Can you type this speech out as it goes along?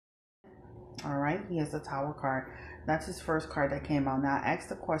All right, he has the Tower card. That's his first card that came out. Now, I asked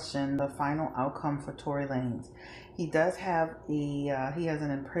the question, the final outcome for Tory Lanez. He does have he has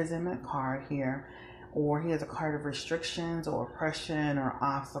an imprisonment card here, or he has a card of restrictions or oppression or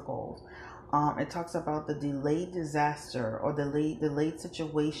obstacles. It talks about the delayed disaster or delayed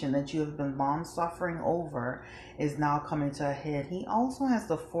situation that you have been long suffering over is now coming to a head. He also has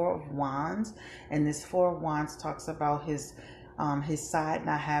the Four of Wands, and this Four of Wands talks about his side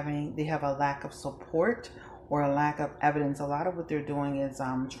not having, they have a lack of support or a lack of evidence. A lot of what they're doing is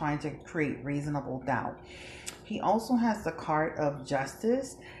trying to create reasonable doubt. He also has the card of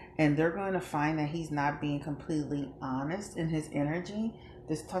justice, and they're going to find that he's not being completely honest in his energy.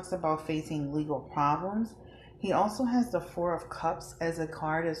 This talks about facing legal problems. He also has the Four of Cups as a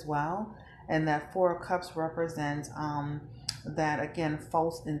card as well, and that Four of Cups represents that again,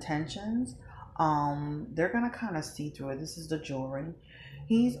 false intentions. They're gonna kind of see through it. This is the jewelry.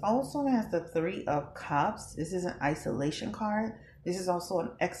 He's also has the Three of Cups. This is an isolation card. This is also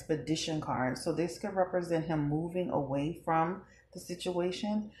an expedition card. So this could represent him moving away from the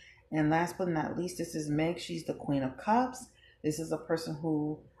situation. And last but not least, this is Meg. She's the Queen of Cups. This is a person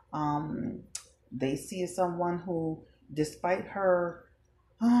who they see as someone who, despite her,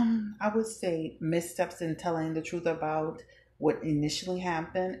 I would say, missteps in telling the truth about what initially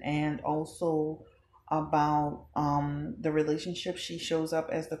happened, and also about the relationship, she shows up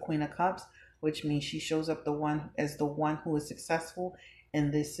as the Queen of Cups, which means she shows up the one who is successful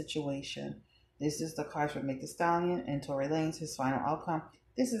in this situation. This is the card for Make the Stallion and Tory Lanez, his final outcome.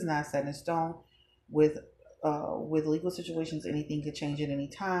 This is not set in stone. With legal situations, anything could change at any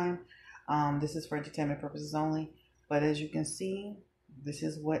time. This is for entertainment purposes only. But as you can see, this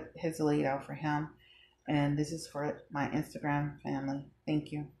is what has laid out for him. And this is for my Instagram family.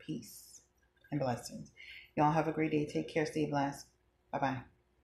 Thank you. Peace and blessings. Y'all have a great day. Take care. Stay blessed. Bye-bye.